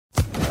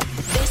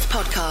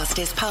podcast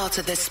is part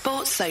of the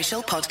Sports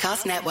Social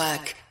Podcast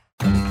Network.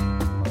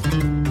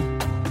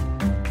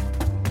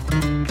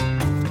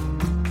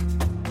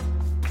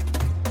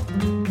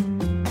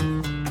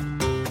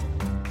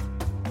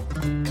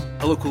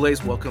 Hello,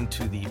 Culés. Welcome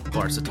to the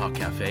Barca Talk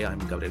Café. I'm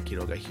Gabriel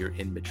Quiroga here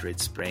in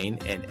Madrid, Spain.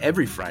 And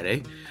every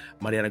Friday,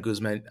 Mariana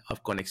Guzman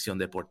of Conexión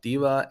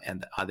Deportiva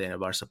and the ADN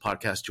Barca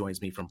podcast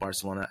joins me from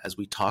Barcelona as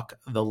we talk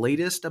the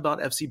latest about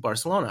FC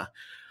Barcelona.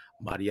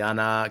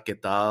 Mariana, ¿qué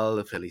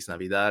tal? Feliz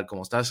Navidad.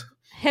 ¿Cómo estás?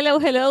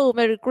 Hello.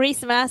 Merry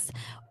Christmas,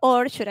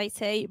 or should I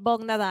say, Bon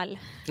Nadal.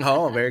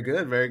 Oh, very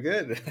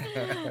good.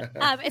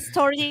 I'm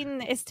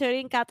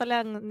studying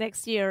Catalan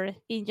next year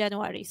in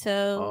January.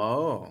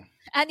 So,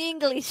 and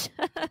English,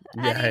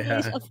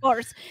 English, of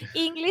course,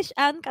 English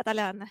and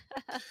Catalan.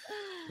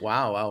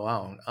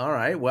 Wow. All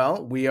right.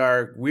 Well, we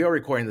are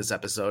recording this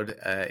episode.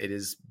 It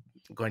is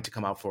going to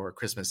come out for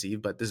Christmas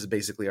Eve, but this is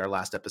basically our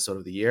last episode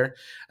of the year.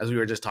 As we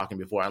were just talking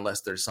before, unless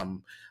there's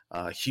some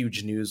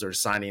huge news or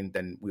signing,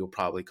 then we will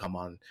probably come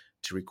on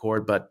to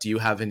record. But do you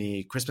have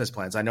any Christmas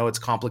plans? I know it's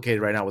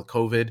complicated right now with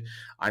COVID.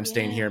 I'm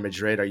staying here in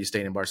Madrid. Are you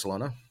staying in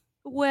Barcelona?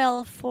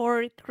 Well,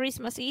 for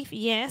Christmas Eve,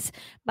 yes,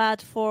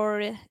 but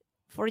for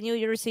New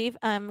Year's Eve,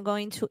 I'm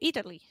going to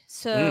Italy.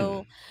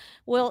 So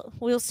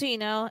we'll see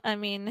now. I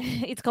mean,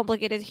 it's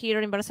complicated here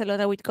in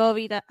Barcelona with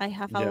COVID. I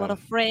have a lot of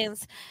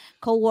friends,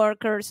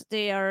 co-workers,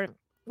 they are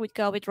with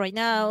COVID right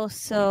now.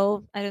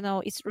 So I don't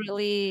know, it's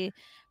really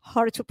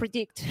hard to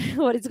predict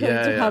what is going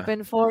to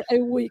happen for a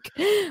week.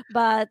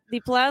 But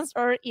the plans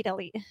are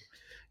Italy.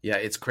 Yeah,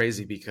 it's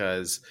crazy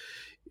because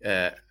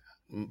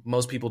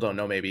most people don't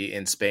know, maybe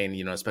in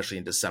Spain, especially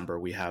in December,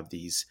 we have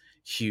these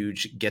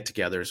huge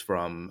get-togethers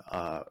from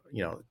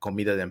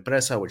comida de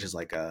empresa, which is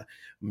like a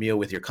meal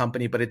with your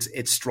company, but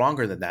it's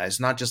stronger than that. It's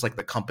not just like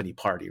the company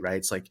party, right?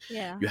 It's like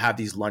you have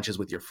these lunches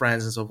with your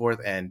friends and so forth.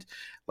 And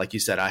like you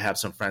said, I have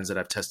some friends that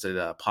have tested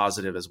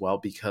positive as well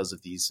because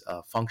of these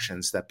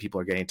functions that people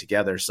are getting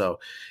together. So,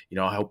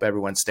 I hope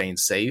everyone's staying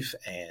safe,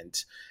 and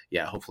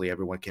hopefully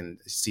everyone can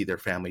see their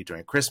family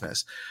during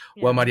Christmas.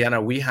 Well,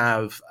 Mariana, we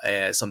have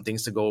some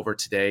things to go over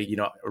today.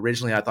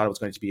 Originally I thought it was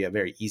going to be a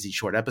very easy,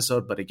 short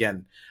episode, but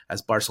again,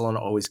 as Barcelona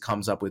always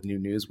comes up with new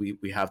news, we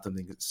have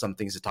some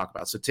things to talk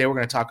about. So today we're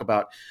going to talk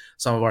about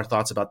some of our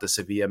thoughts about the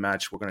Sevilla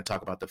match. We're going to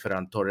talk about the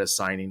Ferran Torres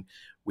signing.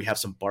 We have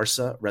some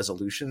Barca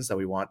resolutions that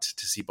we want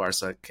to see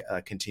Barca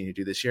continue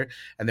to do this year.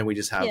 And then we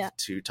just have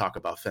to talk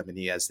about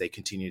Femení as they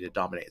continue to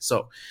dominate.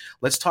 So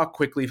let's talk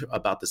quickly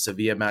about the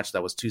Sevilla match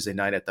that was Tuesday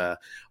night at the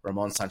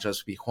Ramon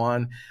Sanchez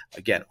Pizjuan.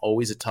 Again,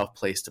 always a tough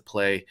place to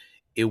play.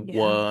 It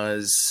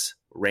was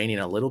raining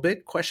a little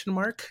bit,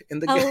 in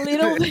the game. A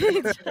little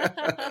bit.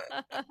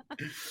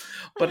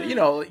 But,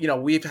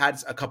 we've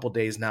had a couple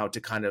days now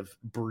to kind of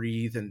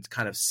breathe and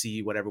kind of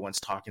see what everyone's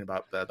talking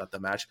about the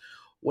match.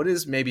 What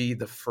is maybe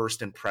the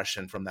first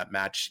impression from that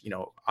match?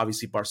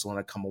 Obviously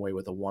Barcelona come away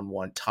with a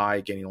 1-1 tie,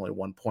 getting only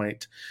 1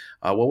 point.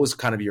 What was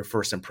kind of your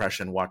first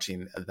impression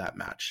watching that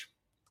match?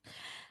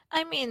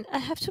 I mean, I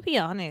have to be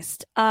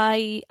honest.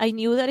 I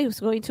knew that it was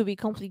going to be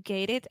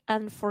complicated.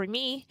 And for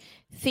me,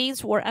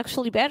 things were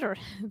actually better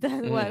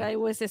than what I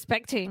was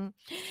expecting.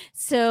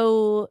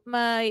 So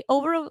my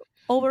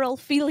overall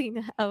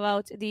feeling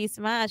about this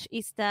match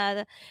is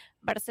that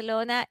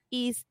Barcelona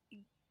is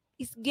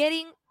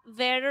getting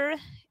better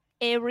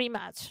every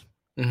match.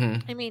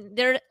 I mean,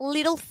 there are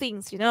little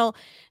things, there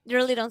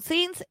are little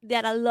things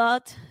that are a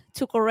lot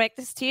to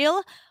correct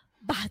still,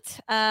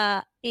 but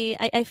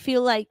I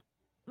feel like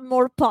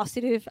more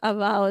positive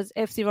about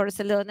FC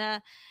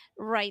Barcelona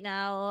right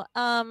now.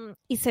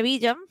 In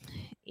Sevilla,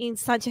 in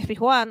Sanchez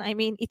Pizjuan, I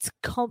mean, it's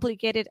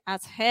complicated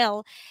as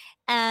hell.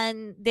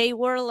 And they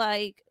were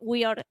like,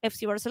 we are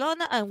FC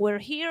Barcelona and we're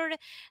here.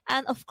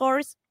 And of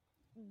course,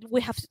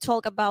 we have to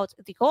talk about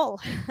the goal.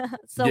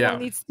 Someone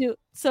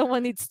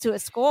needs to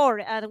score,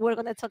 and we're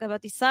going to talk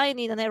about the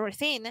signing and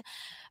everything.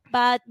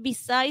 But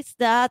besides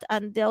that,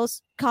 and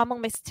those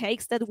common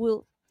mistakes that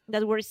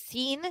we're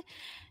seeing,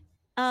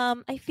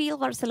 I feel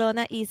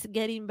Barcelona is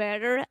getting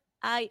better.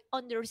 I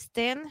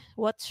understand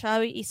what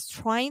Xavi is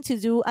trying to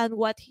do and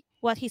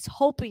what he's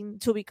hoping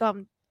to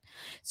become.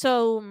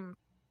 So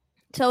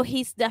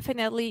he's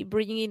definitely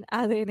bringing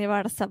ADN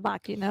Barca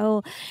back,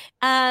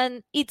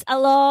 and it's a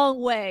long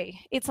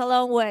way.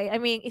 I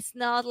mean, it's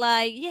not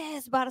like,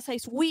 yes, Barca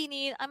is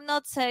winning. I'm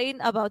not saying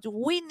about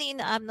winning.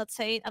 I'm not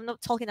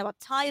talking about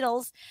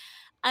titles.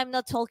 I'm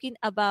not talking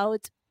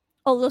about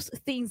all those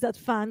things that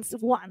fans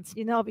want,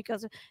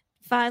 because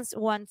fans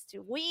want to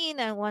win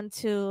and want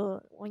to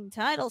win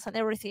titles and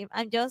everything.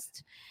 I'm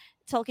just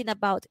talking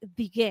about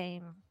the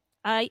game.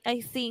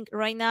 I think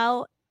right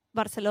now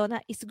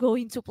Barcelona is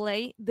going to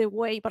play the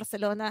way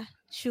Barcelona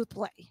should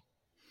play.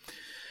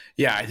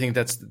 Yeah, I think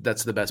that's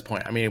the best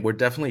point. I mean, we're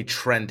definitely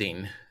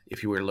trending,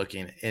 if you were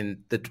looking,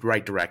 in the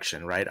right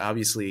direction, right?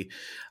 Obviously,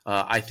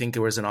 I think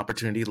there was an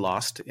opportunity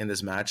lost in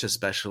this match,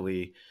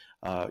 especially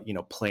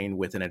playing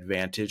with an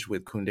advantage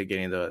with Kunde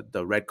getting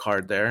the red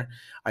card there.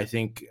 I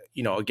think,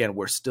 again,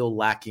 we're still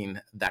lacking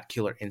that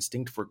killer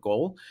instinct for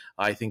goal.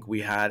 I think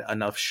we had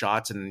enough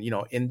shots, and,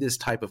 in this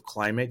type of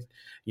climate,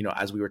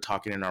 as we were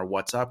talking in our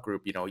WhatsApp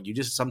group, you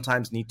just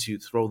sometimes need to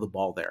throw the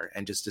ball there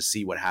and just to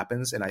see what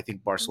happens. And I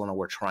think Barcelona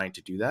were trying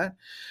to do that.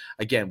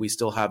 Again, we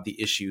still have the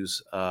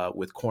issues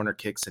with corner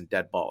kicks and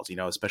dead balls,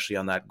 especially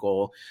on that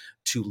goal,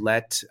 to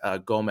let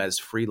Gomez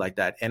free like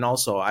that. And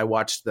also, I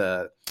watched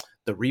the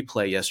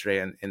replay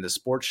yesterday in the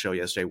sports show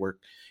yesterday where,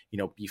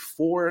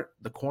 before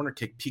the corner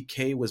kick,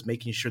 PK was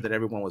making sure that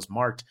everyone was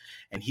marked.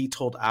 And he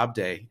told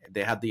Abde,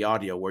 they had the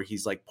audio where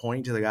he's like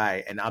pointing to the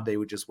guy, and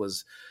Abde just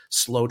was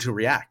slow to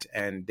react.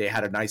 And they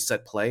had a nice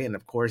set play. And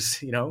of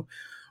course,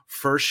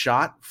 first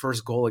shot,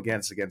 first goal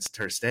against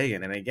Ter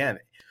Stegen. And again,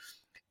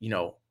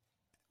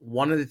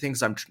 one of the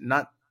things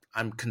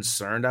I'm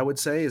concerned, I would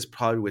say, is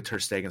probably with Ter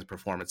Stegen's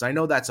performance. I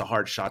know that's a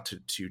hard shot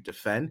to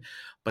defend,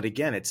 but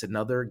again, it's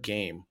another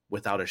game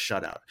without a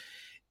shutout.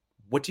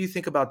 What do you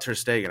think about Ter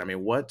Stegen? I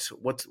mean, what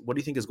do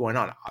you think is going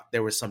on?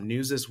 There was some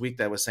news this week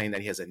that was saying that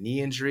he has a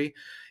knee injury.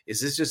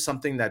 Is this just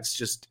something that's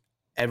just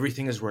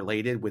everything is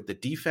related with the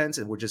defense,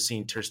 and we're just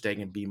seeing Ter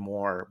Stegen be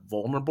more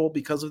vulnerable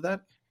because of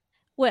that?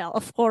 Well,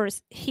 of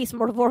course, he's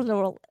more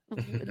vulnerable,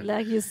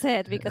 like you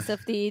said, because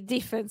of the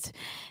defense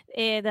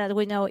that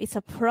we know is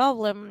a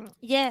problem.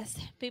 Yes,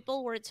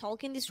 people were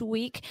talking this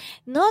week,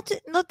 not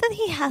that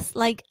he has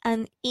like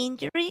an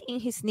injury in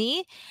his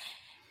knee,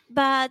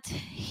 but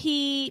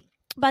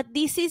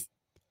this is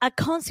a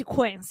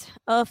consequence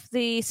of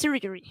the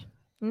surgery.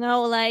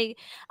 Like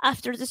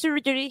after the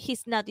surgery,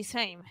 he's not the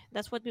same.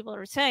 That's what people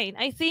are saying.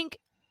 I think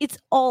it's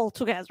all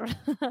together.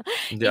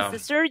 Yeah. It's the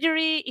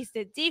surgery, it's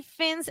the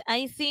defense.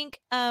 I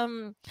think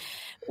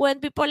when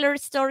people are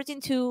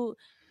starting to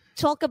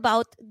talk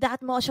about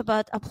that much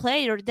about a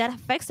player, that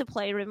affects the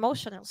player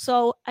emotional.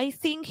 So I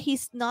think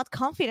he's not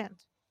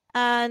confident.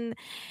 And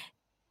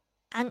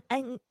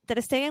Ter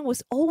Stegen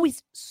was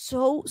always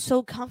so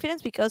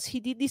confident because he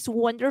did this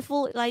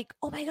wonderful, like,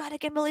 oh my God, I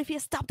can't believe he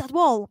stopped that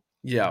ball.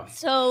 Yeah.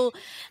 So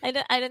I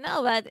don't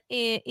know, but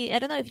I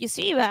don't know if you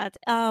see that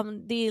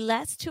the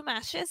last two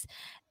matches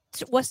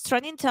was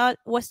trending topic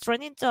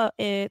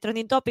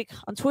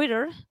on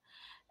Twitter.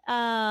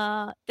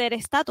 Ter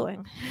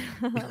Stegen,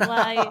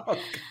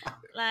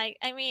 like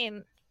I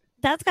mean,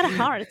 that's kind of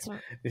hard.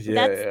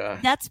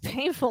 That's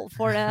painful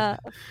for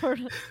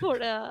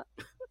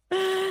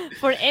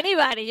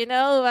anybody,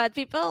 but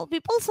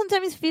people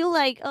sometimes feel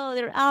like, oh,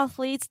 they're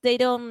athletes, they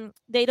don't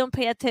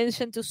pay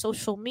attention to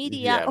social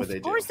media.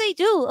 Of course they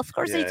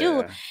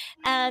do,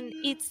 and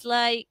it's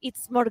like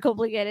it's more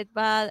complicated.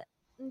 But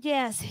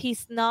yes,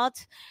 he's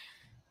not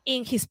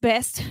in his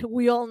best,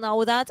 we all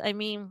know that. I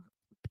mean,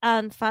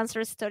 and fans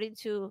are starting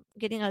to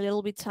getting a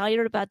little bit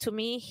tired, but to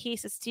me,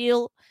 he's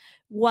still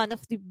one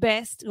of the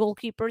best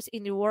goalkeepers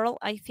in the world.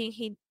 I think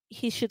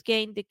he should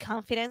gain the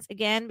confidence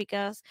again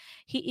because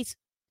he's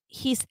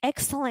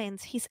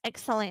excellent.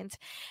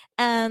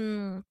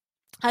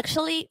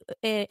 Actually,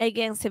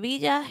 against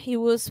Sevilla, he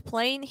was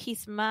playing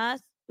his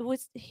match.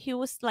 He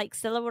was like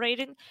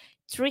celebrating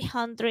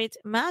 300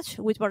 match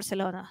with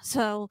Barcelona.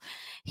 So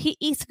he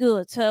is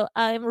good. So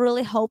I'm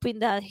really hoping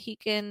that he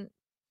can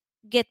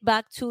get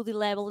back to the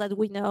level that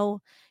we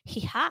know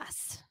he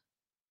has.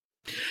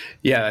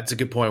 Yeah, that's a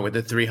good point with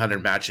the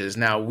 300 matches.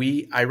 Now,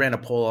 I ran a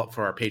poll up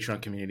for our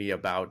Patreon community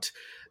about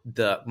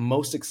the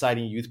most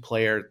exciting youth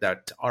player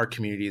that our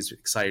community is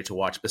excited to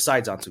watch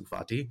besides Ansu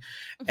Fati,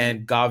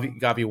 and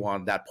Gavi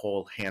won that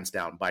poll hands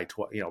down by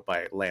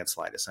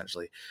landslide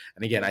essentially.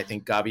 And again, I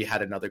think Gavi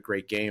had another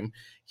great game.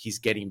 He's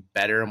getting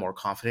better and more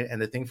confident. And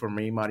the thing for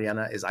me,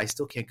 Mariana, is I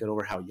still can't get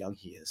over how young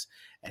he is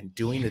and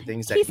doing the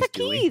things that he's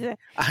doing.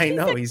 I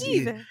know he's.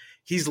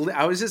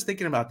 I was just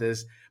thinking about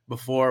this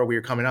before we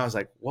were coming out. I was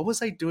like, what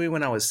was I doing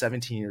when I was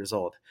 17 years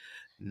old?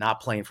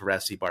 Not playing for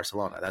FC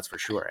Barcelona, that's for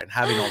sure, and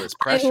having all this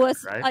pressure.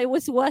 I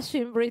was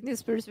watching Britney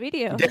Spears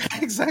video. Yeah,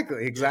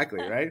 exactly,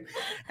 right.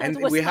 And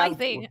was my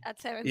thing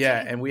at 17.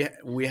 Yeah, and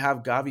we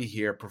have Gavi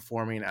here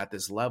performing at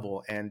this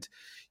level, and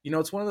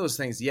it's one of those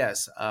things.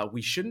 Yes,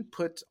 we shouldn't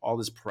put all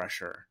this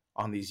pressure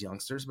on these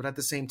youngsters, but at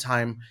the same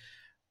time,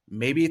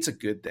 maybe it's a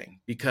good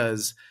thing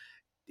because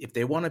if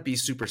they want to be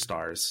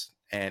superstars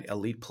and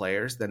elite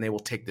players, then they will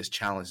take this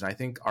challenge. And I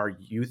think our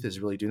youth is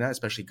really doing that,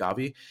 especially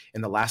Gavi in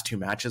the last two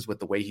matches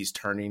with the way he's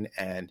turning.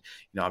 And,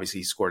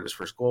 obviously he scored his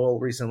first goal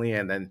recently.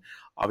 And then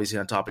obviously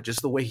on top of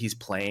just the way he's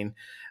playing,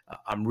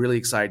 I'm really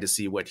excited to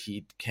see what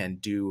he can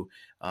do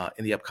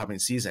in the upcoming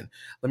season.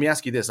 Let me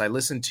ask you this. I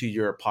listened to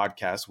your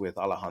podcast with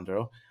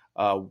Alejandro,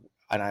 and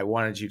I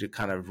wanted you to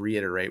kind of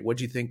reiterate, what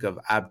do you think of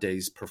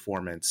Abde's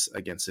performance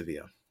against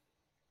Sevilla?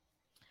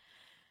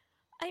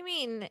 I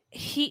mean,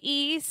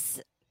 he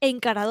is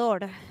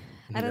encarador.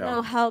 I don't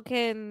know how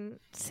can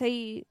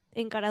say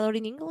encarador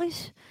in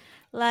English.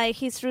 Like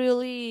he's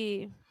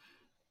really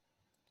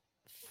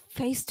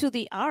face to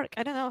the arc.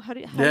 I don't know how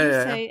do you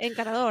say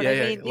encarador.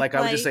 I mean, like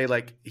I would just say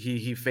like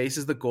he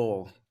faces the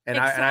goal. And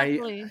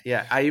exactly.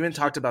 I even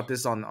talked about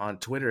this on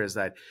Twitter, is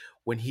that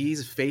when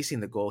he's facing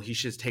the goal, he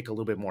should take a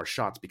little bit more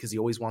shots because he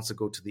always wants to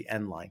go to the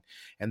end line.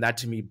 And that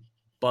to me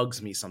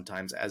bugs me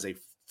sometimes as a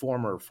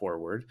former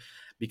forward,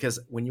 because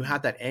when you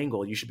have that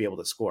angle, you should be able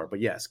to score. But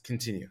yes,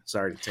 continue.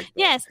 Sorry to take that.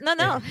 Yes, no.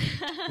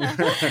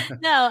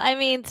 No, I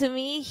mean, to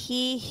me,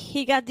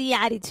 he got the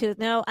attitude,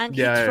 no, and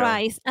he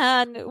tries,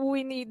 and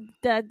we need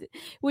that.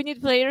 We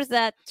need players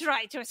that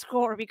try to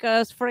score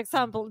because, for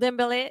example,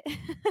 Dembele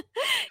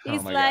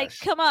is like, gosh.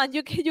 come on,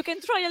 you can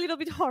try a little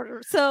bit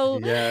harder. So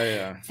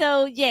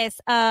So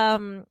yes,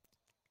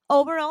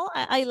 overall,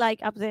 I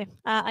like Abde.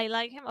 I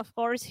like him. Of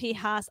course, he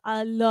has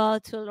a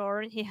lot to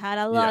learn. He had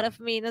a lot of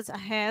minutes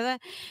ahead,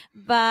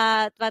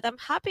 but I'm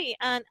happy,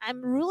 and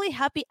I'm really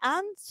happy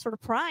and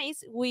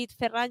surprised with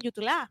Ferran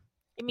Jutula.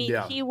 I mean,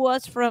 he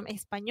was from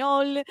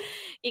Espanyol.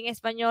 In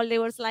Espanyol, they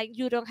was like,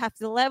 you don't have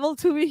the level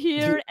to be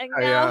here, and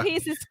now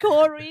he's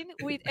scoring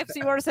with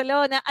FC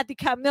Barcelona at the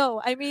Camp Nou.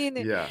 I mean,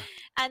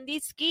 and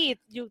this kid,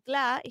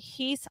 Jutla,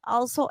 he's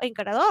also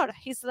encarador.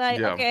 He's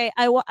like, okay,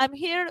 I'm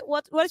here.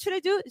 What should I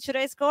do? Should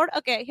I score?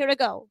 Okay, here I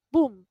go.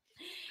 Boom.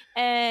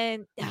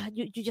 And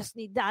you just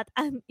need that.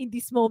 And in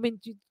this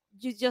moment,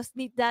 you just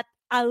need that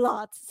a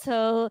lot.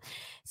 So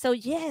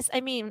yes,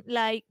 I mean,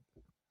 like,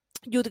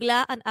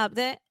 Jutla and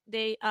Abde,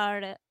 they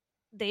are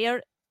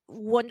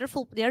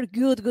wonderful. They are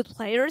good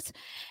players.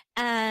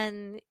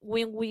 And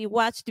when we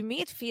watch the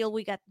midfield,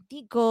 we got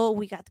Nico,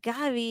 we got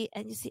Gavi,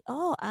 and you see,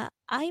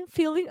 I'm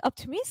feeling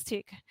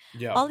optimistic.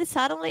 All of a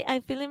sudden,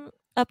 I'm feeling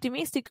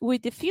optimistic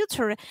with the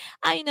future.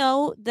 I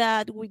know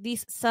that with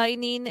this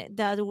signing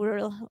that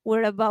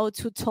we're about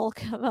to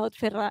talk about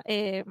Ferran,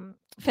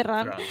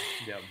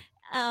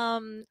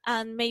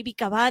 and maybe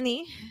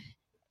Cavani,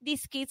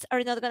 these kids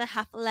are not gonna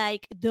have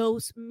like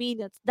those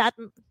minutes that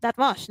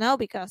much now,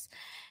 because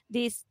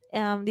these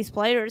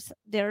players,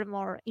 they're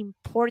more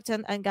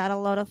important and got a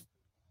lot of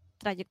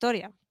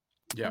trayectoria.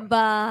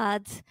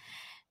 But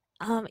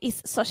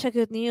it's such a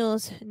good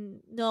news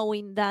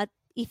knowing that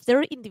if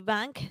they're in the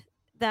bank,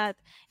 that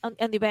on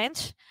the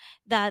bench,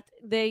 that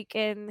they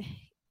can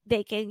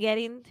get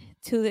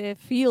into the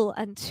field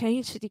and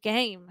change the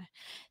game.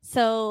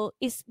 So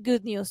it's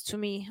good news to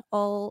me,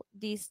 all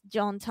this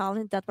young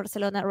talent that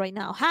Barcelona right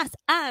now has.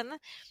 And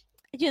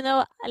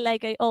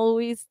like I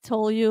always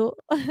told you,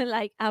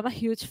 like, I'm a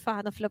huge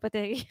fan of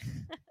Lopetegui.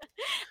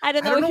 I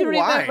don't know if you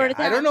remember that.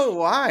 I don't know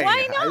why.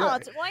 Why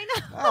not?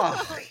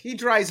 Oh, he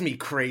drives me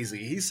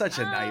crazy. He's such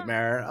a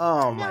nightmare.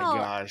 Oh my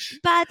gosh.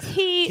 But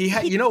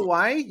you know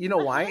why?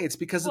 It's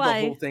because of the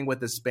whole thing with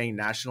the Spain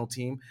national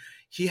team.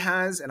 He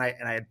has, and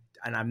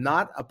I'm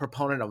not a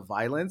proponent of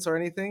violence or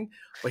anything,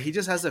 but he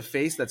just has a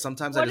face that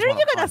sometimes I just want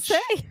to punch.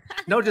 What are you gonna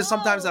say? No, just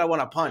sometimes that I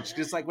want to punch.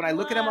 Just like when I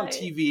look at him on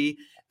TV,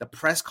 the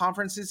press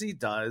conferences he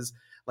does.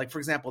 Like, for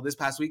example, this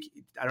past week,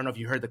 I don't know if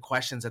you heard the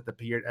questions that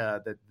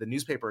the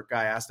newspaper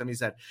guy asked him. He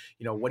said,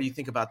 what do you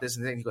think about this?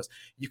 And then he goes,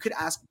 you could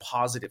ask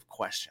positive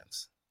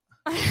questions.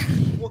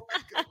 Well,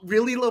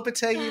 really,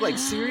 Lopetegui? Like,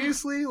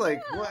 seriously?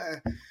 Like,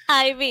 what?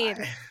 I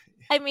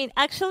mean,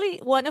 actually,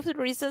 one of the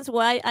reasons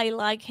why I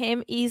like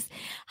him is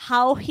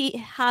how he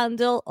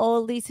handled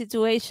all the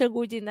situation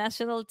with the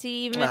national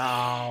team.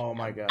 Oh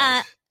my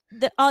gosh.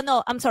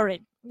 I'm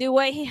sorry. The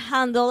way he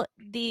handled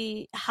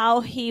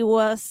how he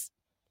was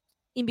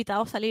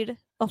invitado a salir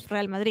of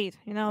Real Madrid,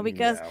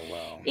 because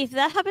if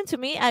that happened to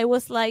me, I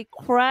was like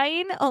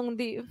crying on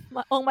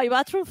my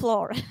bathroom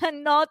floor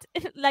and not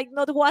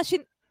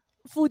watching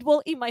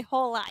football in my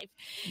whole life.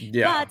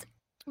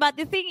 But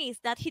the thing is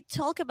that he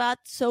talked about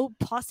so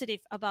positive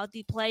about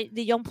the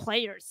young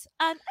players,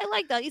 and I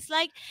like that. It's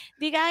like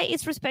the guy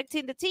is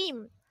respecting the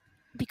team,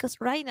 because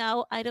right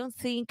now I don't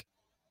think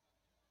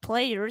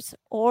players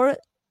or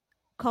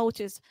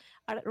coaches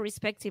are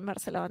respecting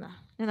Barcelona.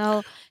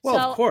 Well,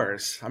 of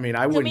course. I mean,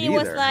 I wouldn't either. To me, it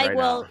was like,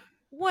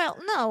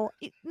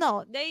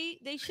 no,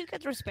 they should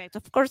get respect.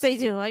 Of course they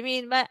do. I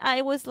mean, but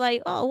I was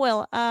like,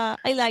 I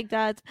like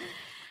that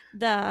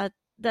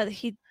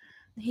he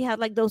had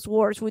like those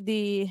words with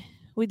the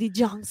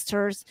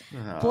youngsters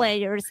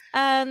players.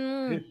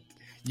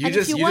 You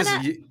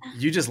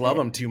just love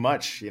them too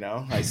much,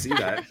 I see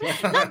that.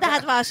 not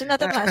that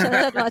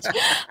much.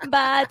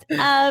 But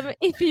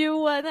if you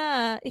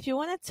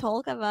wanna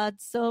talk about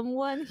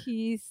someone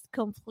he's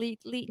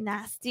completely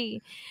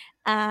nasty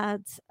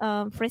at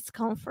press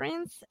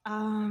conference,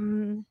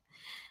 Robert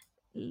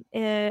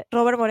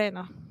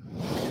Moreno.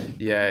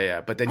 Yeah.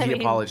 But then he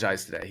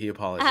apologized today.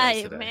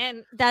 Today.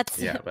 Man, that's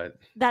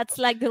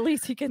like the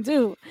least he can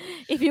do.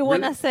 If you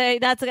want to say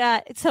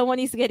that someone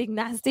is getting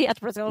nasty at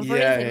press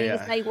conference,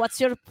 it's like, what's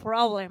your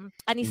problem?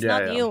 And it's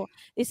not new.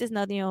 This is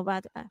not new,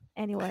 but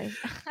anyway.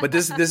 But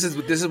this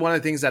is one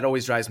of the things that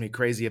always drives me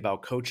crazy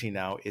about coaching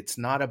now. It's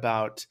not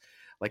about,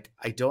 like,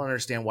 I don't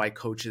understand why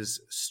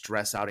coaches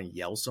stress out and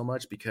yell so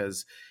much,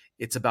 because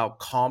it's about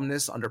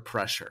calmness under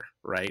pressure,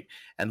 right?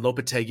 And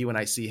Lopetegui, when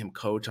I see him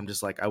coach, I'm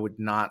just like, I would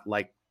not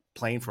like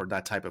playing for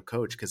that type of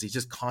coach, because he's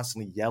just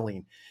constantly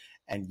yelling.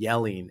 and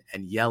yelling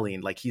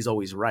like he's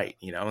always right,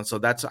 and so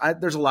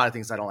there's a lot of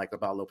things I don't like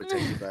about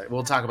Lopetegui, but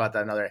we'll talk about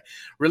that another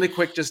really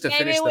quick just to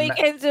Maybe finish we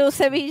can do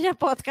Sevilla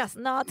podcast,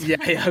 not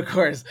yeah, of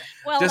course.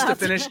 well, just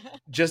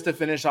to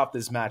finish off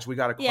this match, we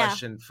got a Yeah.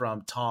 question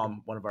from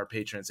Tom, one of our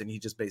patrons, and he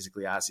just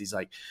basically asked, he's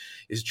like,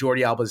 is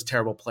Jordi Alba's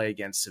terrible play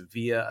against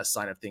Sevilla a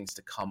sign of things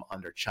to come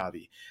under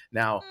Xavi?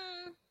 Now,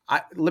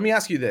 let me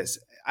ask you this.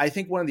 I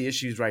think one of the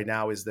issues right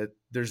now is that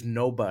there's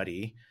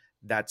nobody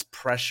that's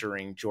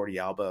pressuring Jordi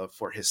Alba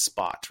for his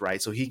spot, right?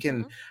 So he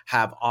can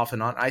have off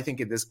and on. I think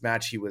in this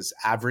match, he was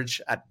average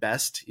at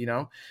best,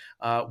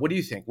 What do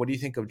you think? What do you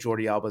think of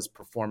Jordi Alba's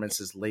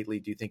performances lately?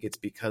 Do you think it's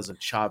because of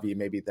Xavi,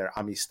 maybe their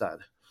amistad?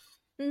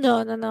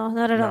 No,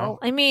 not at all.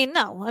 I mean,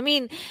 no. I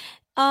mean,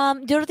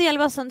 Jordi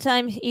Alba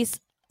sometimes is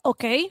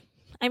okay.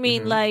 I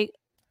mean, like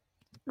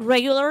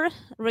regular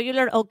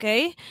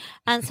okay,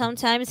 and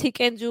sometimes he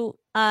can do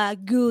a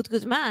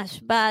good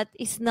match, but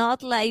it's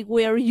not like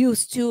we're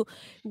used to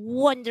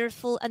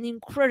wonderful and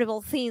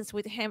incredible things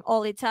with him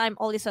all the time.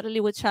 Only suddenly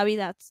with Xavi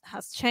that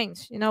has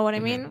changed. You know what I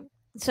mean?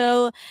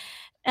 So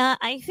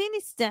I think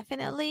it's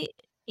definitely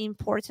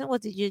important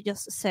what did you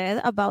just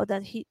said about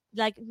that he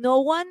like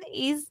no one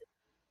is.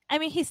 I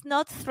mean, he's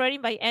not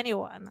threatened by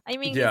anyone. I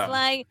mean, It's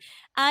like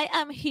I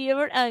am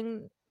here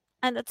and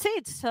that's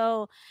it.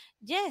 So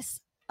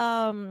yes,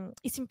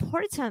 it's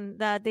important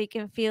that they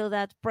can feel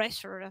that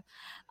pressure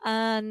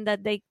and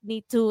that they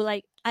need to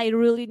I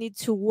really need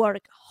to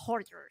work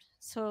harder.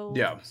 So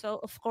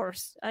of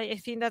course, I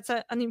think that's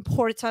an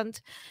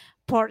important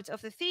part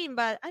of the thing,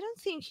 but I don't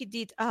think he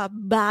did a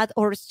bad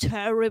or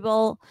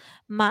terrible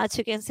match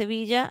against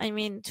Sevilla. I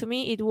mean, to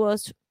me, it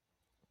was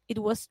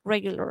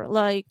regular,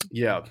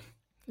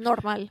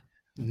 normal.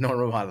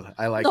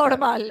 I like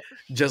normal. That.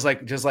 Just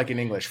like in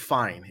English,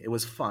 fine. It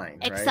was fine.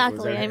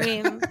 Exactly. Right? I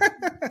mean,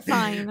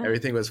 fine.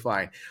 Everything was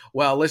fine.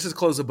 Well, let's just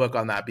close the book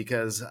on that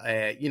because,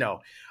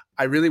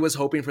 I really was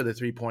hoping for the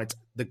 3 points.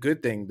 The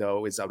good thing,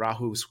 though, is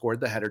Araujo scored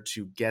the header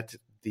to get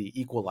the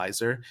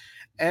equalizer,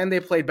 and they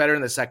played better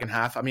in the second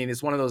half. I mean,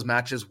 it's one of those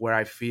matches where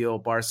I feel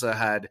Barca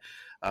had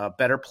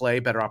better play,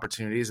 better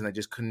opportunities, and they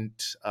just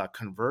couldn't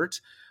convert.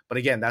 But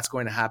again, that's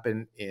going to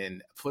happen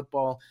in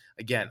football.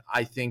 Again,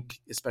 I think,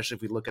 especially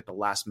if we look at the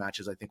last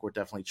matches, I think we're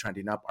definitely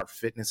trending up. Our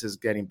fitness is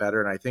getting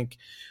better. And I think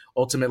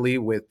ultimately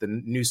with the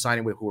new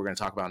signing, who we're going to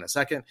talk about in a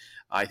second,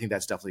 I think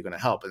that's definitely going to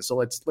help. And so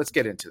let's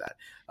get into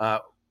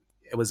that.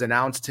 It was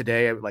announced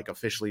today,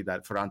 officially,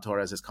 that Ferran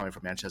Torres is coming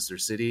from Manchester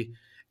City.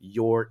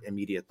 Your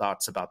immediate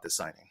thoughts about this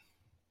signing?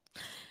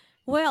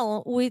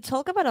 Well, we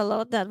talk about a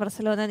lot that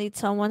Barcelona needs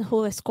someone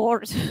who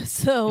scores.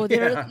 So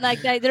they're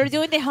they're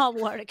doing the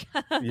homework.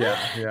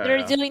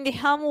 They're doing the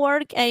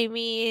homework. I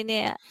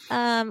mean,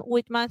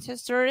 with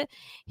Manchester,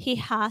 he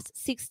has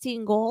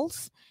 16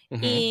 goals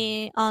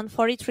on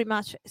 43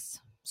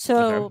 matches.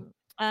 So,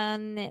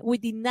 and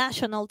with the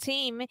national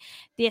team,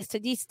 the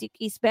statistic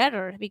is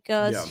better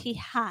because he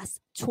has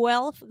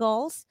 12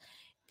 goals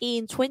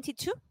in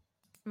 22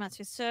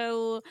 matches.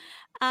 So,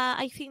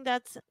 I think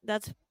that's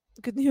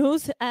good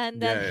news,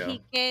 and that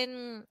he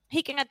can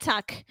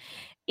attack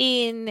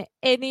in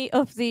any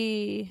of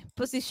the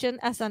position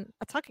as an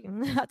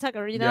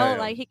attacker.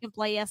 He can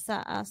play as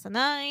a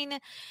 9.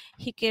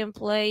 He can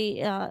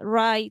play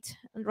right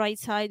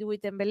side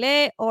with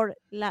Dembélé or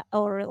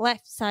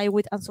left side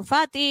with Ansu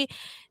Fati.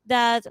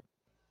 That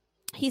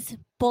he's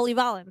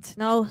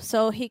polyvalent,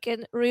 so he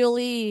can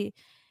really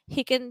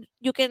you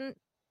can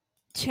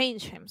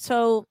change him.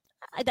 So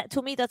that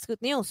to me that's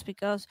good news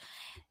because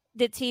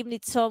the team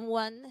needs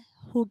someone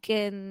who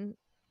can,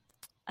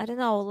 I don't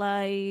know,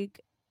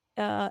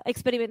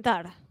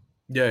 experimentar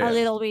a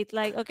little bit.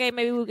 Okay,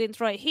 maybe we can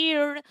try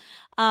here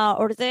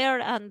or there,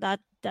 and that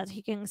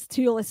he can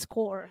still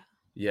score.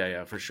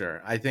 Yeah, for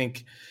sure. I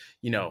think,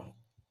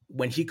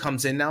 when he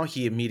comes in now,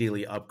 he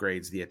immediately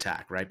upgrades the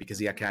attack, right? Because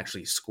he can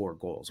actually score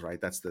goals, right?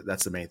 That's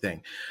the main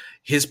thing.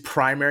 His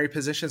primary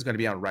position is going to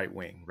be on right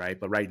wing, right?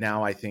 But right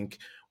now, I think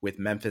with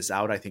Memphis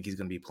out, I think he's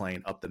going to be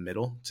playing up the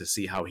middle to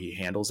see how he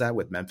handles that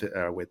with Memphis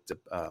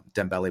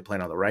Dembele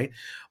playing on the right.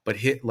 But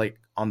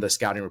on the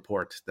scouting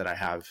report that I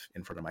have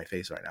in front of my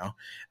face right now,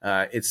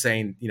 it's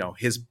saying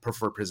his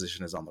preferred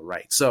position is on the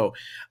right. So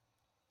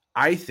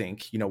I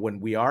think when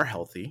we are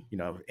healthy,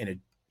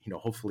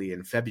 hopefully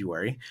in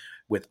February,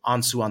 with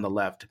Ansu on the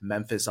left,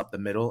 Memphis up the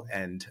middle,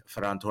 and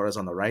Ferran Torres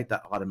on the right,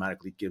 that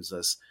automatically gives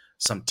us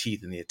some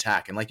teeth in the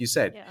attack. And like you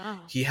said,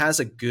 he has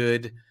a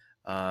good,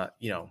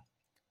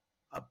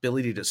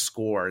 ability to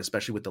score,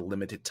 especially with the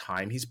limited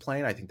time he's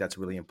playing. I think that's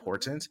really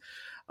important.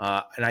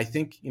 And I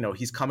think,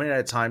 he's coming at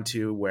a time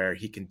too where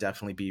he can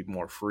definitely be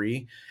more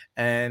free.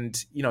 And,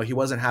 he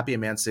wasn't happy in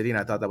Man City. And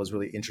I thought that was a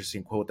really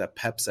interesting quote that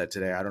Pep said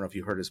today. I don't know if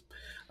you heard his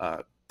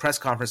press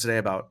conference today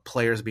about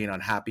players being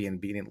unhappy and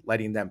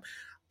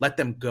let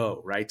them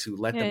go, right? To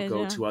let them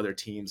go to other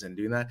teams and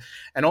doing that.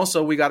 And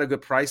also we got a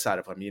good price out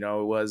of him. It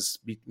was,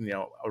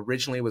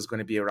 originally it was going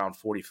to be around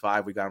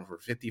 45. We got him for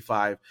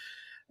 55.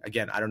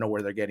 again, I don't know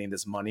where they're getting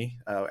this money.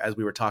 As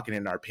we were talking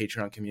in our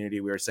Patreon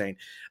community, we were saying,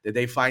 did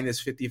they find this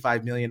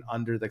 55 million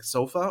under the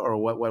sofa, or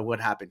what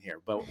happened here?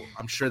 But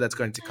I'm sure that's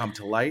going to come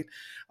to light.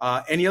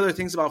 Any other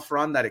things about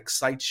Fran that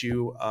excites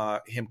you?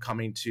 Him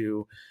coming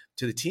to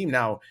the team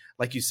now,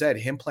 like you said,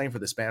 him playing for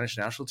the Spanish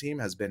national team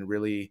has been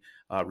really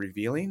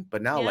revealing.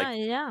 But now,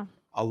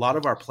 a lot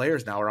of our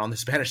players now are on the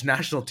Spanish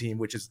national team,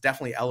 which is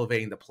definitely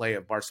elevating the play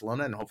of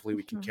Barcelona, and hopefully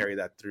we can carry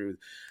that through,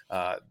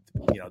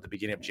 the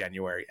beginning of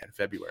January and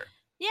February.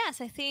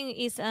 Yes, I think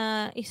it's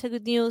a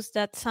good news,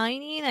 that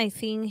signing. I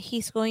think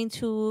he's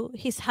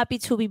happy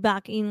to be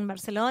back in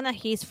Barcelona.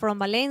 He's from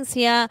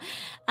Valencia,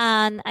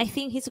 and I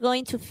think he's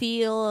going to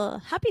feel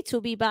happy to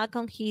be back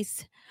on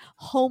his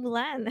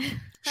homeland.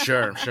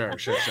 Sure.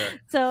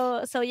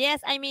 So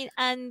yes, I mean,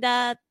 and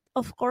that,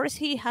 of course,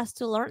 he has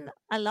to learn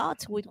a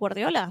lot with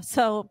Guardiola.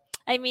 So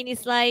I mean,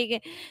 it's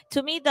like,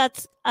 to me,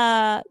 that's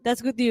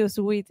good news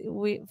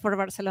for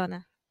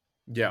Barcelona.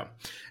 Yeah.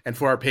 And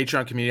for our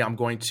Patreon community, I'm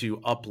going to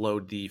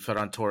upload the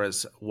Ferran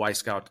Torres Y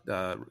Scout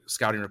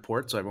scouting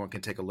report so everyone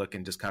can take a look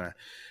and just kind of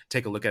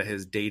take a look at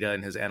his data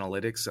and his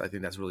analytics. I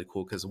think that's really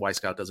cool because Y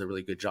Scout does a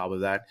really good job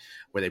of that,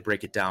 where they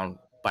break it down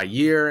by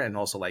year and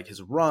also like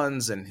his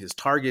runs and his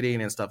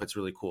targeting and stuff. It's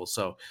really cool.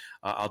 So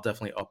I'll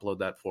definitely upload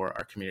that for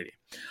our community.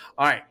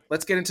 All right,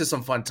 let's get into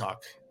some fun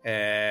talk.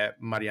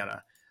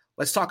 Mariana,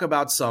 let's talk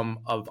about some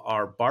of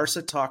our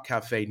Barca Talk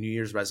Cafe New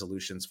Year's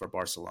resolutions for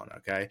Barcelona,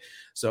 okay?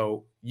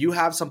 So you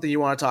have something you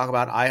want to talk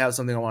about. I have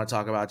something I want to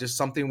talk about. Just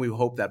something we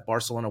hope that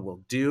Barcelona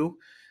will do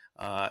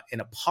in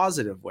a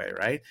positive way,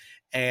 right?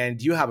 And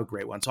you have a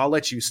great one. So I'll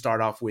let you start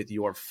off with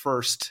your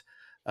first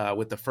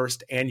with the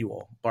first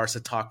annual Barca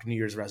Talk New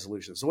Year's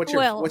resolution. So what's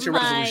your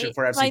resolution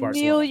for FC Barcelona? My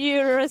New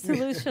Year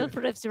resolution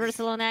for FC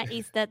Barcelona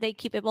is that they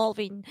keep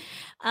evolving.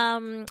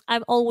 I'm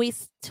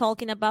always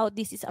talking about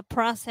this is a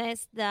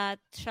process, that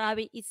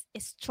Xavi is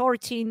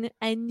starting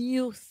a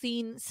new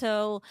thing.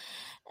 So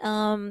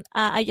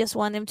I just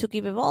want them to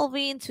keep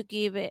evolving, to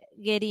keep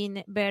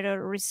getting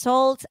better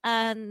results,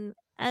 and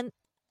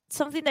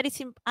something that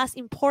is as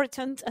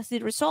important as the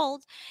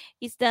result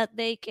is that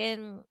they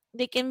can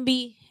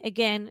be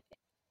again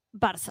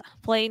Barca,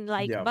 playing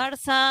like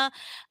Barca,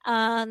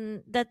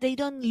 and that they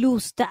don't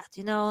lose that,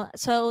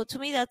 So to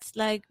me, that's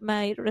like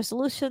my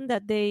resolution,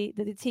 that the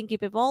team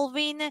keep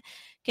evolving,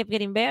 keep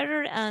getting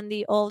better, and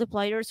all the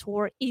players who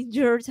are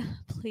injured,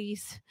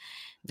 please,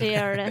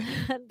 they're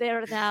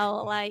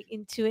now like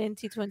in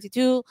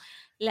 2022,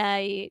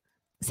 like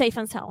safe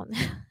and sound.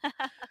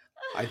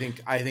 I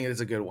think it is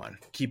a good one.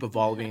 Keep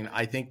evolving.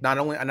 I think not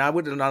only, and I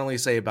would not only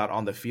say about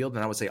on the field,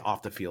 and I would say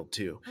off the field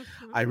too.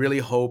 Mm-hmm. I really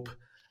hope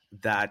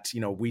that,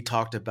 we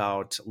talked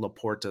about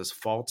Laporta's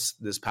faults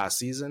this past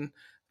season,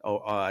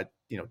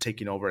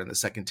 taking over in the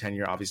second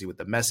tenure, obviously with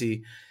the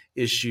Messi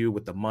issue,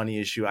 with the money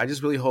issue. I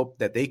just really hope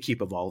that they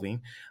keep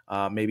evolving,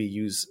 maybe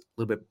use a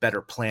little bit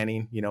better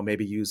planning,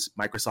 maybe use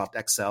Microsoft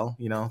Excel,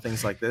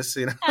 things like this,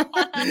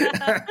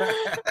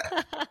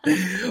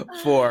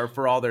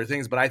 for all their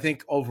things. But I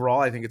think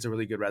overall, it's a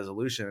really good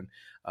resolution.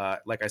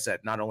 Like I said,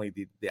 not only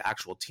the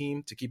actual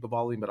team to keep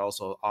evolving, but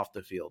also off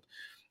the field.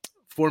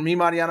 For me,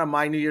 Mariana,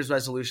 my New Year's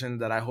resolution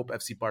that I hope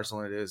FC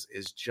Barcelona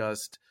is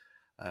just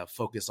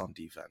focus on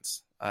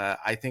defense.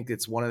 I think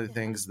it's one of the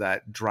things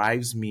that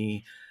drives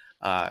me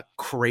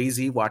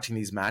crazy watching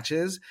these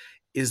matches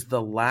is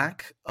the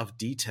lack of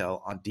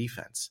detail on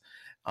defense.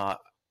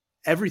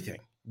 Everything.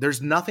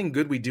 There's nothing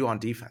good we do on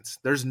defense.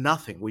 There's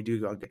nothing we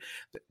do.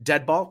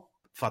 Dead ball,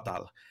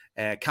 fatal.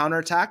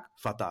 Counterattack,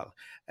 fatal.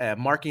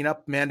 Marking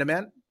up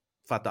man-to-man,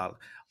 fatal.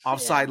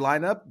 Offside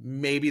lineup,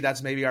 maybe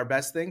that's our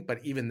best thing,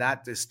 but even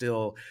that is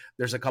still,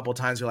 there's a couple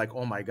times you're like,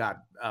 oh my God,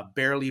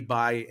 barely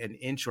by an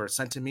inch or a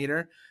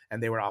centimeter,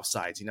 and they were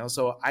offsides,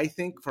 So I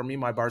think for me,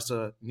 my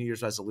Barca New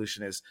Year's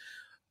resolution is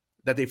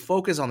that they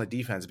focus on the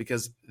defense,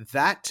 because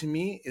that to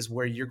me is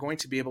where you're going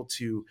to be able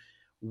to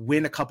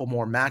win a couple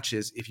more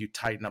matches if you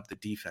tighten up the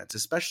defense,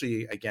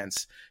 especially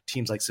against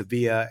teams like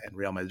Sevilla and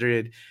Real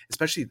Madrid.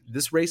 Especially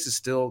this race is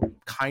still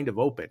kind of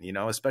open,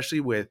 especially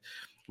with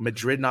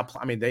Madrid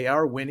they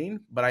are winning,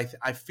 but I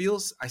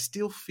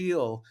still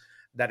feel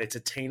that it's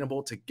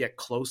attainable to get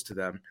close to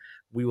them.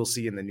 We will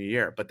see in the new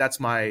year, but that's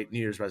my New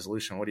Year's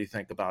resolution. What do you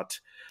think about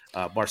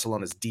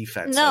Barcelona's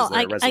defense? No,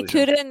 I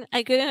couldn't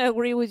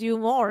agree with you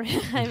more.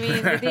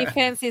 The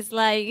defense is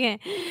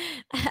like,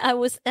 I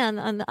was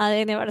and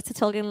I never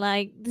talking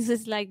like this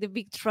is like the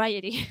big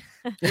tragedy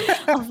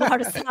of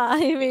Barca.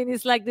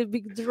 It's like the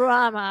big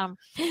drama.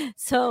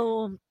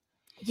 So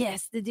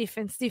yes, the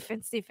defense,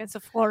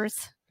 of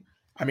course.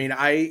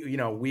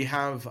 We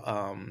have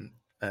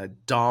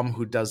Dom,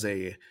 who does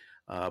a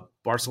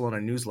Barcelona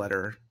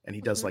newsletter, and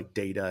he does like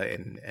data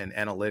and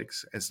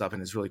analytics and stuff,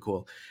 and it's really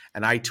cool.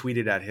 And I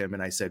tweeted at him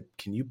and I said,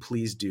 can you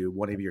please do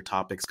one of your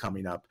topics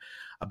coming up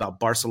about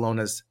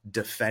Barcelona's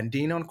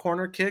defending on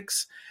corner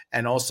kicks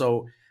and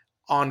also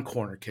on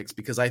corner kicks,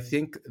 because I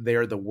think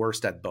they're the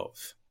worst at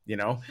both.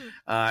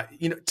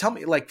 Tell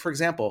me, like, for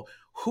example,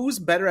 who's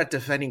better at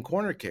defending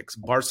corner kicks,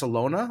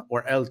 Barcelona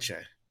or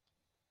Elche?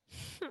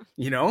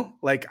 You know,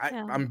 like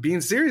Yeah. I'm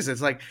being serious.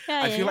 It's like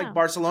Yeah, I yeah, feel yeah. like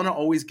Barcelona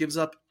always gives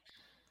up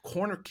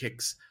corner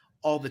kicks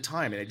all the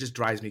time, and it just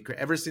drives me crazy.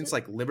 Ever since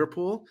like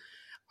Liverpool,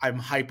 I'm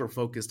hyper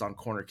focused on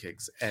corner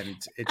kicks, and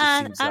it just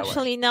And seems that way.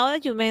 actually, now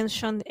that you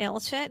mentioned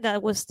Elche,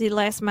 that was the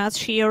last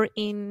match here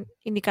in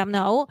the Camp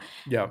Nou.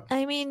 Yeah,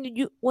 I mean,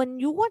 you when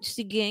you watch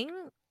the game,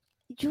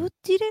 you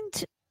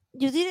didn't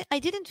I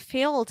didn't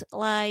feel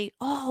like,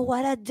 oh,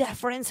 what a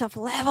difference of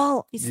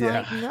level. It's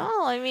yeah, like,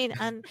 no, I mean,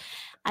 and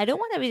I don't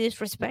want to be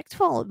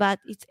disrespectful, but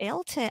it's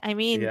Elche. I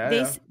mean, yeah,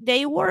 yeah.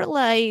 they were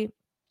like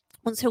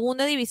on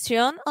segunda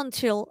división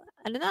until,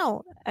 I don't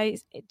know,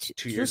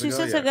 2 years ago,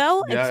 seasons yeah,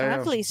 ago, yeah,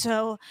 exactly.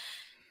 So,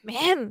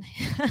 man,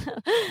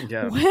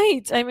 yeah,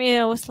 wait, I mean,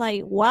 I was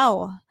like,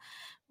 wow,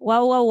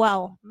 wow, wow,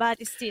 wow.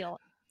 But still,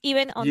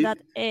 even on yeah.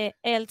 that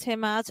Elche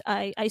match,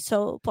 I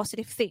saw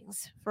positive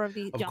things Of from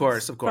the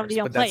course,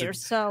 young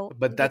players. So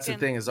but we that's the can,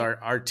 thing is yeah,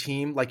 our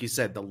team, like you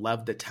said,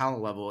 the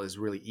talent level is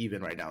really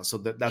even right now. So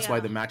that's why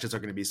yeah. the matches are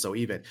going to be so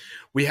even.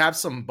 We have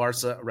some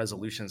Barca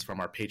resolutions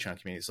from our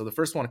Patreon community. So the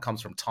first one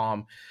comes from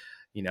Tom.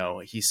 You know,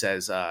 he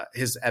says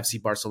his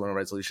FC Barcelona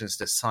resolution is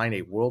to sign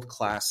a world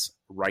class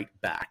right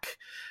back.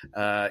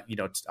 You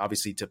know,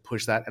 obviously to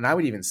push that, and I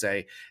would even say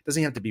it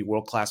doesn't have to be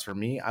world class for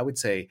me. I would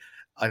say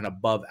an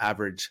above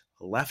average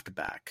left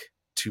back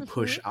to Hmm.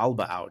 push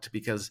Alba out,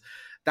 because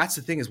that's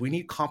the thing is we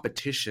need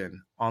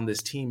competition on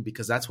this team,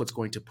 because that's what's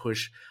going to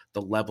push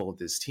the level of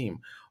this team.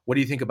 What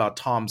do you think about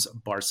Tom's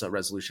Barca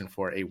resolution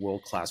for a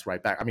world class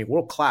right back? I mean,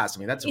 world class. I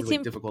mean, that's really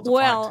difficult to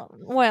find.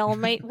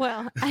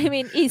 Well. I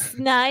mean, it's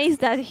nice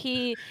that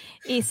he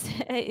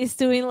is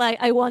doing like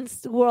I want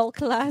world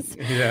class,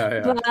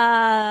 Yeah,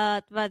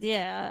 yeah. but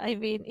yeah, I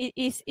mean,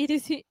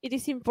 it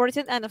is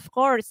important, and of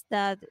course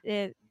that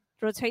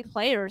rotate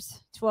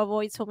players to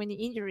avoid so many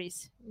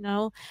injuries. You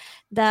know,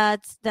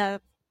 that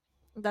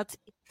that's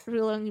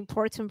really an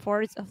important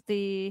part of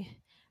the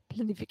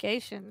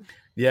planification.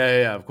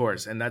 Yeah, of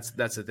course. And that's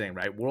the thing,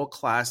 right? World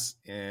class.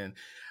 And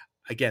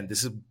again,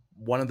 this is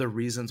one of the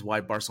reasons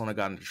why Barcelona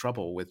got into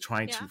trouble with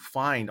trying to Yeah.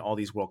 find all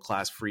these world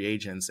class free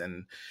agents.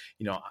 And,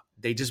 you know,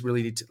 they just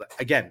really need to,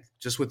 again,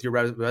 just with your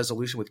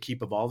resolution with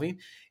keep evolving,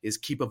 is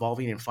keep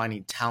evolving and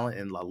finding talent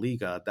in La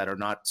Liga that are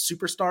not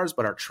superstars,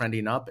 but are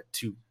trending up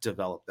to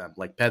develop them,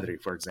 like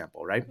Pedri, for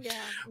example, right? Yeah,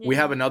 We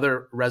have yeah.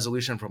 another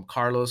resolution from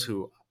Carlos,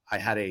 who I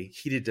had a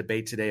heated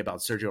debate today about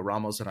Sergio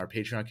Ramos in our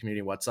Patreon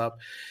community. What's up?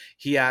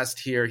 He asked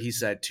here, he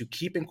said, to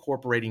keep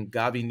incorporating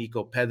Gavi,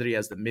 Nico, Pedri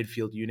as the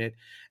midfield unit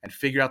and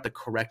figure out the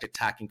correct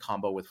attacking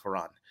combo with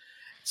Ferran.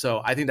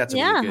 So I think that's a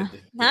really Yeah,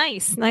 good. Yeah.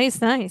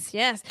 nice.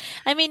 Yes,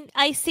 I mean,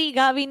 I see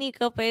Gavi,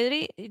 Nico,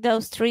 Pedri,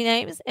 those three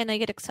names, and I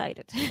get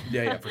excited.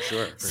 Yeah, for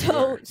sure.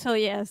 So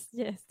yes,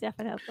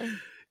 definitely.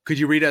 Could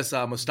you read us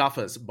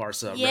Mustafa's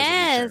Barca resolution?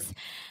 Yes.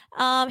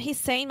 He's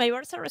saying my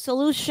Barca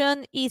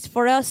resolution is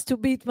for us to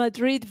beat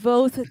Madrid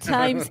both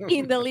times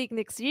in the league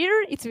next year.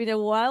 It's been a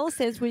while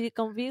since we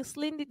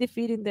convincingly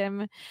defeated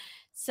them.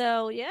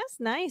 So yes,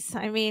 nice.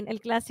 I mean, El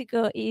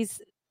Clásico is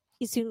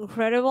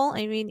incredible.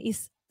 I mean,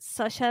 it's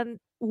such a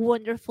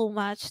wonderful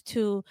match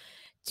to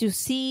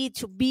see,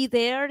 to be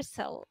there.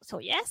 So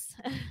yes.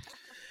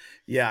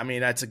 Yeah, I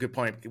mean, that's a good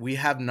point. We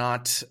have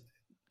not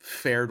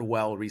fared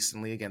well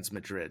recently against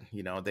Madrid.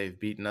 You know, they've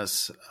beaten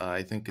us,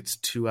 I think it's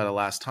 2 out of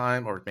last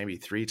time, or maybe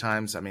 3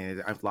 times. I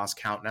mean, I've lost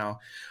count now.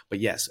 But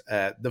yes,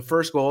 the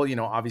first goal, you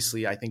know,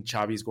 obviously I think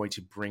Xavi is going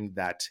to bring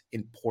that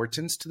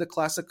importance to the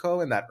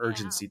Clasico and that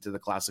urgency to the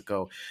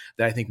Clasico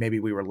that I think maybe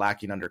we were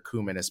lacking under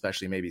Koeman,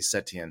 especially maybe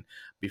Setien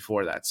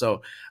before that.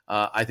 So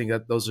I think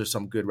that those are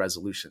some good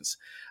resolutions.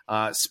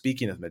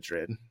 Speaking of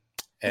Madrid,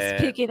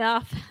 Speaking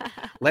of,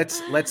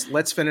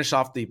 let's finish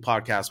off the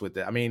podcast with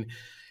it. I mean,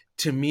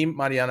 to me,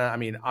 Mariana, I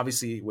mean,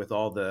 obviously with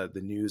all the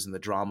news and the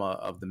drama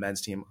of the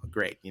men's team,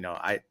 great. You know,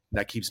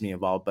 that keeps me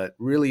involved. But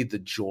really, the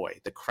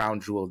joy, the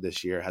crown jewel of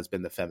this year has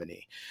been the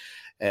Femení.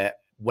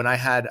 When I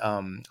had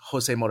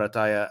Jose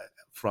Morataya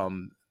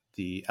from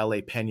the LA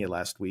Pena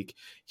last week,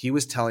 he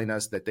was telling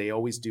us that they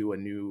always do a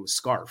new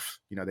scarf.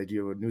 You know, they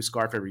do a new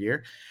scarf every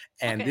year.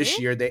 And this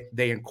year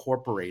they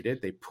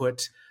incorporated, they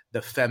put the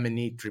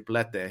Femení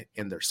triplete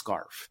in their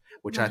scarf,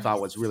 which I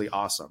thought was really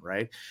awesome,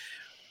 right?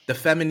 The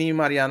Femení,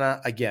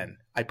 Mariana, again,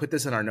 I put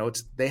this in our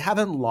notes. They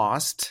haven't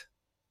lost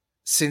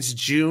since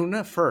June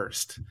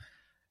 1st.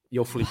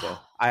 Yo flipo.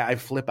 I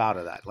flip out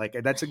of that. Like,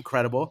 that's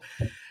incredible.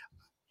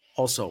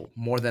 Also,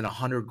 more than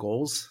 100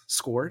 goals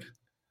scored.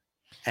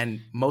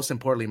 And most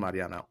importantly,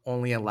 Mariana,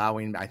 only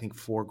allowing, I think,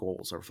 4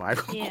 goals or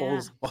 5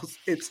 goals.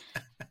 It's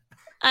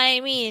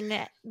I mean,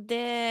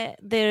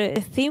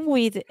 the thing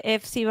with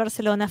FC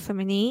Barcelona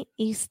Femení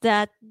is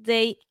that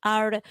they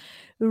are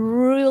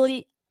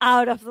really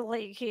out of the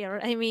league here.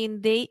 I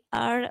mean, they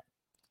are.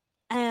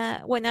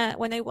 When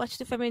I watch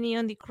the Femení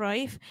on the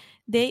Cruyff,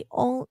 they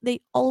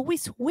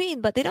always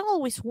win, but they don't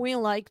always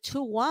win like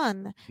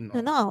 2-1.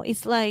 No,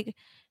 it's like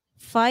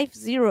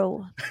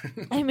 5-0.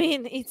 I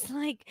mean, it's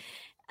like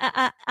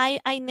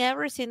I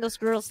never seen those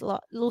girls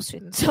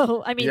losing.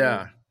 So I mean,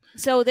 yeah.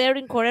 So they're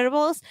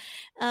incredibles.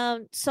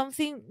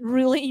 Something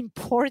really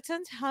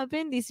important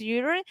happened this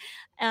year,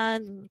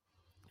 and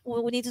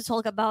we need to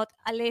talk about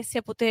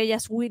Alessia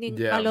Putellas winning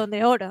Yeah. Balón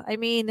de Oro. I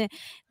mean,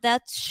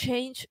 that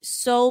changed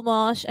so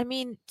much. I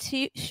mean,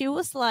 she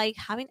was like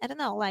having, I don't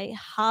know, like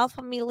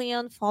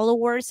 500,000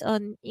 followers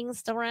on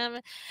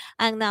Instagram,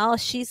 and now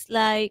she's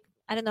like,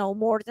 I don't know,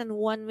 more than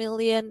 1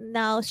 million.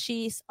 Now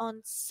she's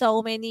on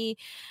so many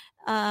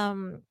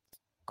um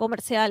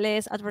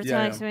comerciales, Yeah.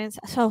 advertisements.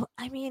 So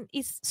I mean,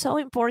 it's so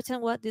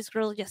important what this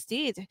girl just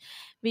did,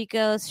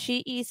 because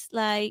she is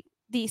like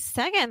the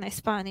second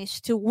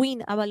Spanish to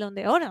win a Balón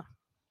de Oro.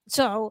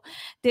 So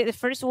the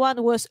first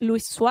one was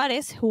Luis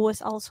Suarez, who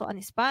was also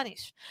an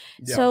Spanish.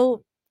 Yeah.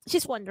 So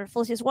she's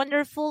wonderful. She's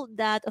wonderful.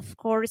 That of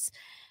course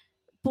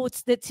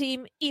puts the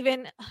team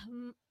even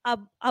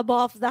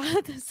above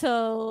that,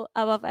 so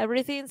above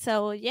everything.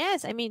 So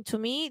yes, I mean, to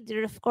me,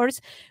 they're of course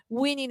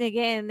winning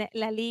again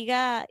La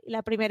Liga,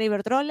 La Primera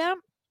Iberdrola.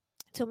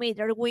 To me,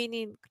 they're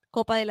winning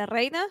Copa de la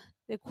Reina,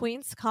 the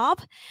Queen's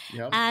Cup,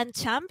 Yeah. and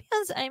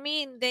Champions. I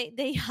mean,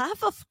 they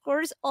have, of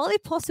course, all the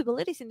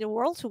possibilities in the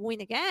world to win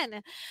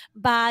again.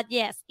 But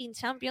yes, in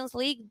Champions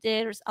League,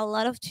 there's a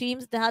lot of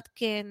teams that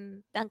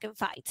can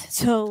fight.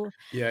 So,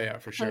 Yeah,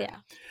 for so sure. yeah,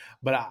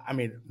 But I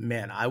mean,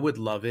 man, I would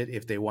love it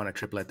if they won a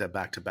triplete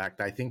back to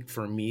back. I think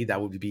for me, that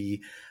would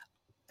be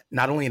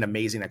not only an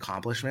amazing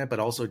accomplishment, but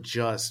also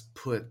just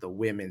put the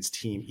women's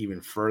team even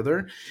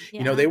further.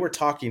 yeah, They were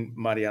talking,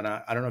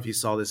 Mariana, I don't know if you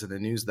saw this in the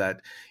news, that,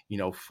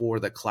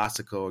 for the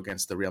Clásico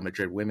against the Real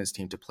Madrid women's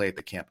team to play at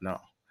the Camp Nou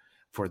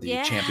for the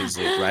yeah. Champions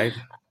League, right?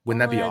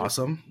 Wouldn't that Oh, be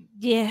awesome?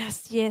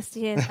 yes, yes,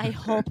 yes. I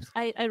hope.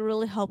 I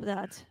really hope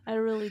that. I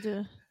really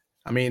do.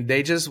 I mean,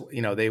 they just,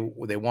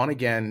 they won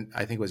again.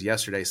 I think it was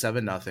yesterday,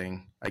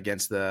 7-0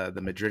 against the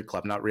Madrid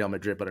club, not Real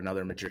Madrid, but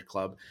another Madrid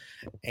club.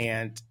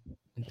 And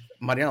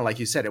Mariana, like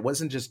you said, it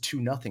wasn't just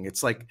 2-0.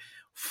 It's like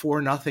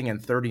 4-0 in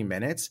 30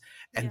 minutes.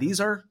 And Yeah. these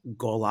are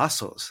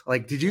golazos.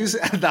 Like, did you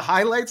the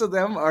highlights of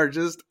them are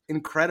just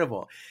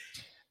incredible.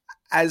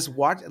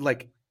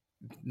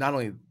 Not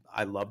only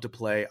I love to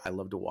play, I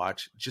love to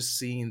watch, just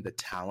seeing the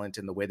talent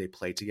and the way they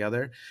play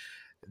together.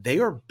 They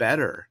are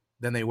better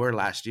than they were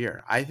last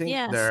year. I think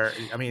Yes.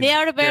 they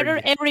are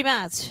better every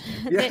match.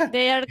 Yeah.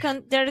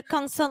 They're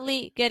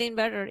constantly getting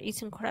better.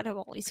 It's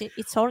incredible.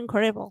 It's so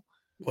incredible.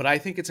 What I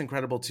think it's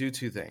incredible too,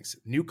 two things: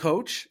 new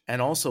coach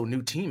and also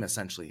new team.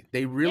 Essentially,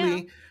 they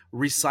really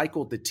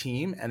recycled the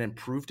team and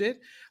improved it.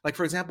 Like,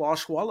 for example,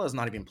 Oshuala is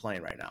not even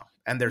playing right now,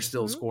 and they're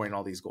still scoring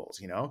all these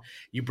goals.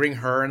 You bring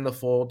her in the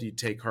fold, you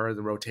take her in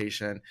the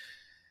rotation.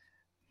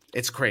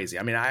 It's crazy.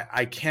 I mean,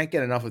 I can't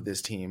get enough of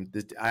this team.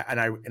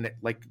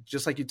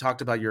 Just like you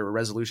talked about your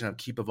resolution of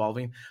keep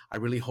evolving, I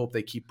really hope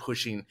they keep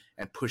pushing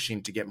and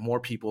pushing to get more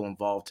people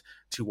involved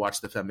to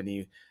watch the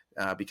Feminine,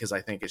 because I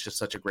think it's just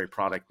such a great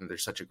product and they're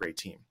such a great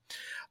team.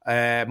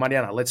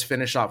 Mariana, let's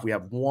finish off. We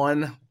have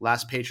one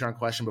last Patreon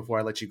question before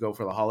I let you go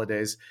for the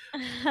holidays.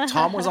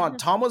 Tom was on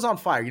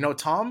fire.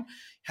 Tom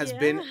has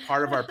been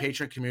part of our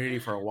Patreon community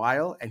for a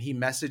while, and he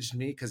messaged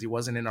me because he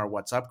wasn't in our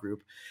WhatsApp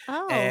group.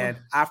 Oh. And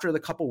after the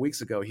couple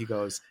weeks ago, he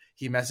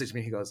messaged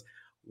me, he goes,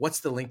 "What's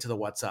the link to the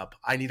WhatsApp?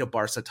 I need a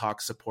Barca Talk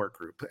support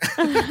group."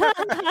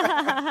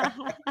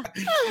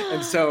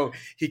 And so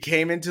he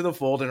came into the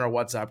fold in our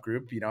WhatsApp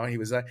group. He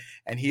was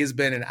and he has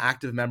been an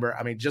active member.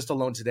 I mean, just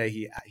alone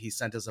today, he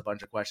sent us a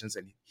bunch of questions,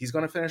 and he's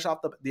going to finish off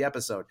the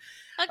episode.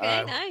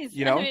 Okay, nice.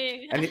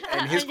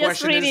 And his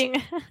question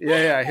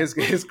is,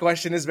 his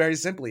question is very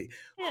simply,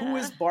 who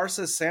is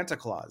Barca's Santa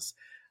Claus,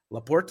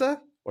 Laporta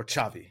or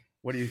Xavi?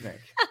 What do you think?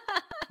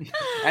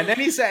 And then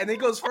he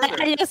goes further.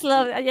 I just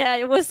love it. Yeah,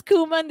 it was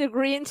Koeman the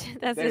Grinch.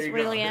 That's just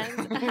brilliant.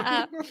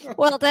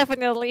 Well,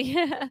 definitely.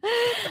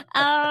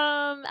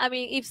 I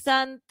mean, if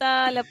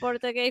Santa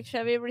Laporta gave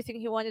Xavi everything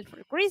he wanted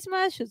for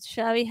Christmas, should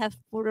Xavi have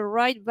put it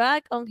right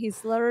back on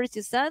his letter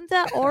to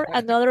Santa, or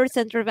another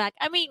center back?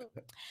 I mean,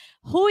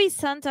 who is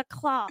Santa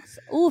Claus?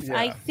 Oof, yeah.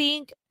 I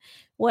think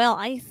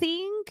Laporta,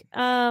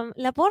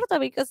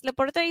 because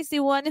Laporta is the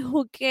one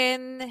who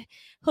can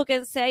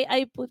say,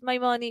 I put my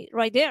money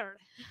right there.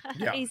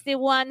 Yeah. He's the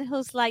one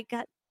who's like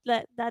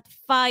that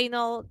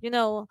final,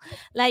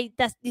 like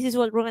this is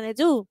what we're gonna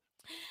do.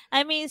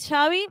 I mean,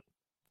 Xavi,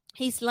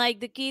 he's like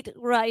the kid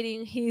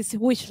writing his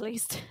wish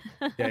list.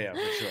 Yeah,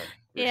 for sure.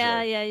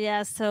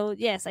 Yeah. So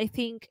yes, I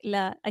think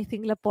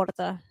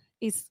Laporta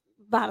is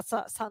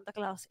Barca Santa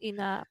Claus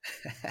in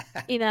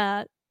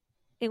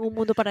un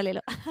mundo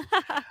paralelo.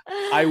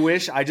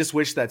 I just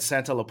wish that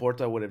Santa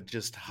Laporta would have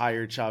just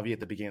hired Xavi at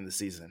the beginning of the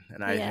season.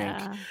 And I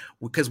think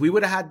because we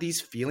would have had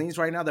these feelings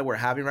right now that we're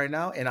having right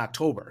now in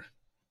October.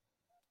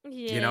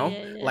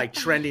 Like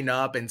trending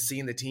up and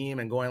seeing the team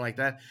and going like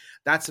that.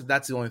 That's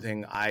the only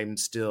thing I'm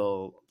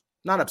still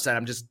not upset.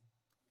 I'm just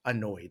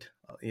annoyed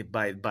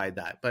by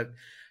that. But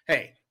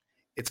hey,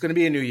 it's going to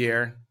be a new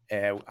year.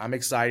 I'm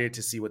excited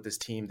to see what this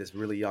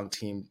really young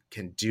team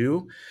can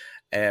do.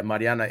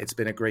 Mariana, it's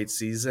been a great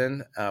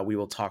season. We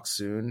will talk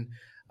soon.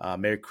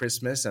 Merry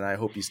Christmas, and I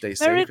hope you stay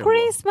safe. Merry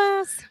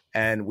Christmas.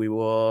 And we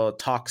will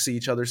see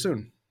each other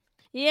soon.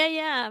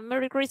 Yeah.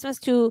 Merry Christmas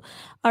to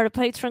our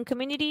Patreon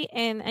community.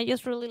 And I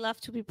just really love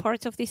to be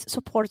part of this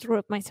support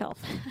group myself.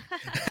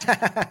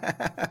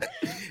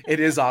 It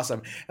is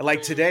awesome. And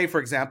like today, for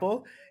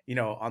example,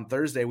 on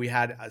Thursday, we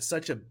had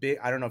such a big,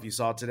 I don't know if you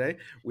saw it today,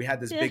 we had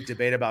this big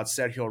debate about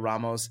Sergio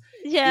Ramos.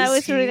 Yeah, I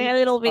was reading a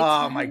little bit.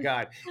 Oh my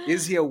God.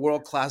 Is he a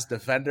world-class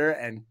defender?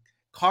 And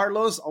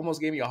Carlos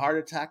almost gave me a heart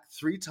attack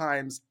 3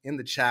 times in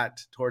the chat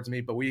towards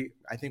me, but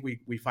I think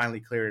we finally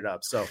cleared it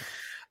up. So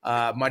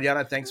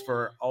Mariana, thanks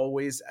for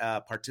always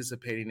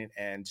participating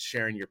and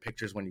sharing your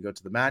pictures when you go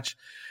to the match.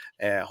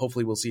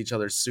 Hopefully we'll see each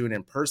other soon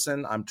in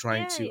person. I'm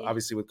trying to,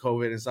 obviously with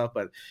COVID and stuff,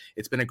 but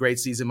it's been a great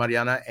season,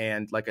 Mariana.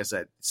 And like I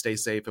said, stay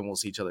safe and we'll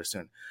see each other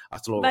soon.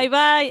 Hasta luego.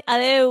 Bye.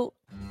 Adeu.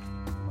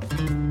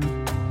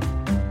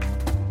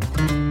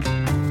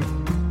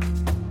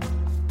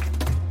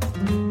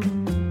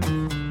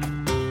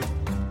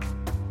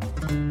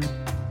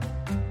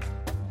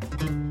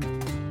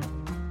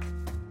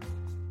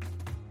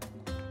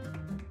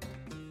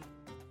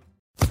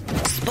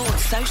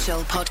 Sports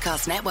Social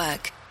Podcast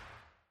Network.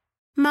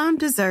 Mom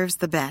deserves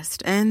the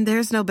best, and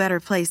there's no better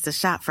place to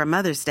shop for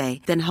Mother's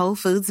Day than Whole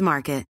Foods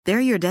Market. They're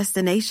your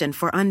destination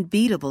for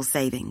unbeatable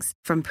savings,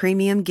 from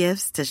premium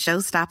gifts to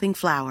show-stopping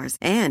flowers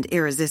and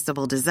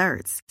irresistible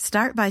desserts.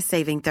 Start by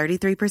saving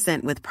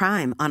 33% with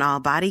Prime on all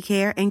body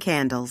care and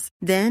candles.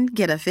 Then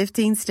get a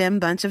 15-stem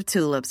bunch of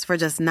tulips for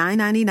just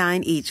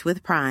 $9.99 each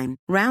with Prime.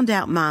 Round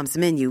out Mom's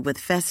menu with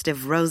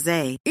festive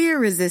rosé,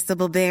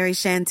 irresistible berry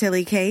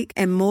chantilly cake,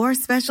 and more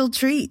special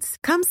treats.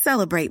 Come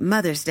celebrate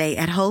Mother's Day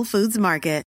at Whole Foods Market.